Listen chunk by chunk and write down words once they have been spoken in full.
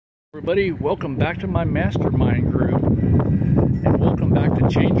Everybody, welcome back to my mastermind group, and welcome back to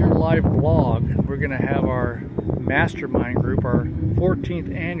Change Your Life vlog. We're going to have our mastermind group, our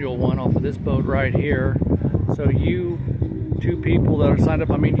 14th annual one, off of this boat right here. So you 2 people that are signed up,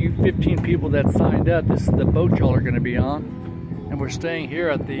 you 15 people that signed up, this is the boat y'all are going to be on. And we're staying here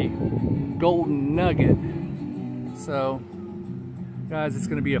at the Golden Nugget. So guys, it's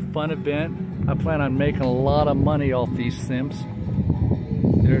going to be a fun event. I plan on making a lot of money off these simps.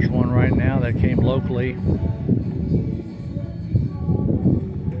 There's one right now that came locally.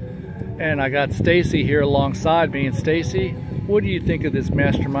 And I got Stacey here alongside me. And Stacey, what do you think of this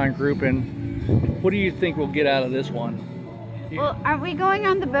mastermind group, and what do you think we'll get out of this one? Well, aren't we going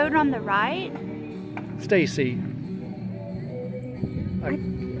on the boat on the right? Stacey.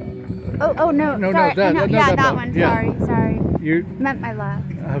 Oh no, sorry. That one. Yeah. Sorry. You meant my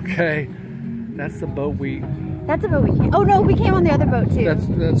left. Okay. That's the boat we... That's the boat we came. Oh no, we came on the other boat too.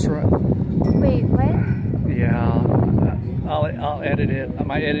 That's right. Wait, what? Yeah, I'll edit it.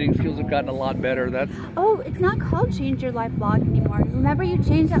 My editing skills have gotten a lot better. Oh, it's not called Change Your Life Vlog anymore. Remember, you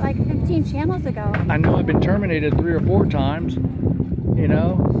changed that like 15 channels ago. I know I've been terminated 3 or 4 times, you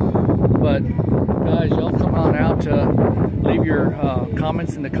know. But guys, y'all come on out to leave your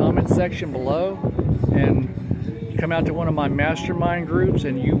comments in the comments section below, and come out to one of my mastermind groups,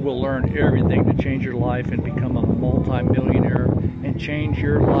 and you will learn everything to change your life and become a multi-millionaire and change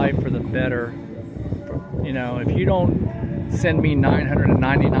your life for the better. You know, if you don't send me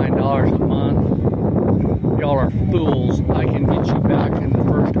 $999 a month, y'all are fools. I can get you back in the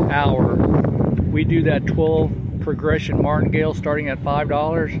first hour. We do that 12 progression martingale starting at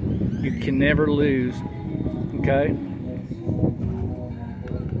 $5. You can never lose. Okay?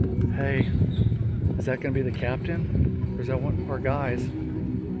 Hey. Is that going to be the captain? Or is that one of our guys?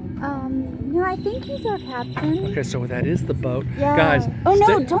 No, I think he's our captain. Okay, so that is the boat. Yeah. Guys. Oh,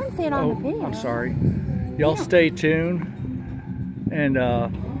 no, don't say it on the video. I'm sorry. Y'all stay tuned. And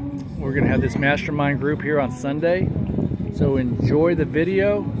we're going to have this mastermind group here on Sunday. So enjoy the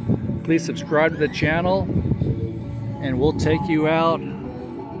video. Please subscribe to the channel. And we'll take you out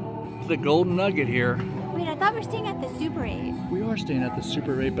to the Golden Nugget here. Wait, I thought we were staying at the Super 8. We are staying at the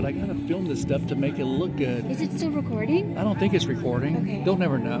Super 8, but I gotta film this stuff to make it look good. Is it still recording? I don't think it's recording. Okay. They'll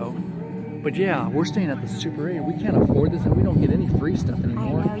never know. But yeah, we're staying at the Super 8. We can't afford this, and we don't get any free stuff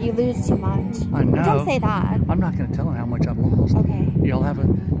anymore. I know, you lose too much. I know. Don't say that. I'm not gonna tell them how much I've lost. Okay. Y'all have a,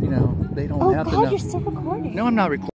 they don't have to know. Oh God, you're still recording. No, I'm not recording.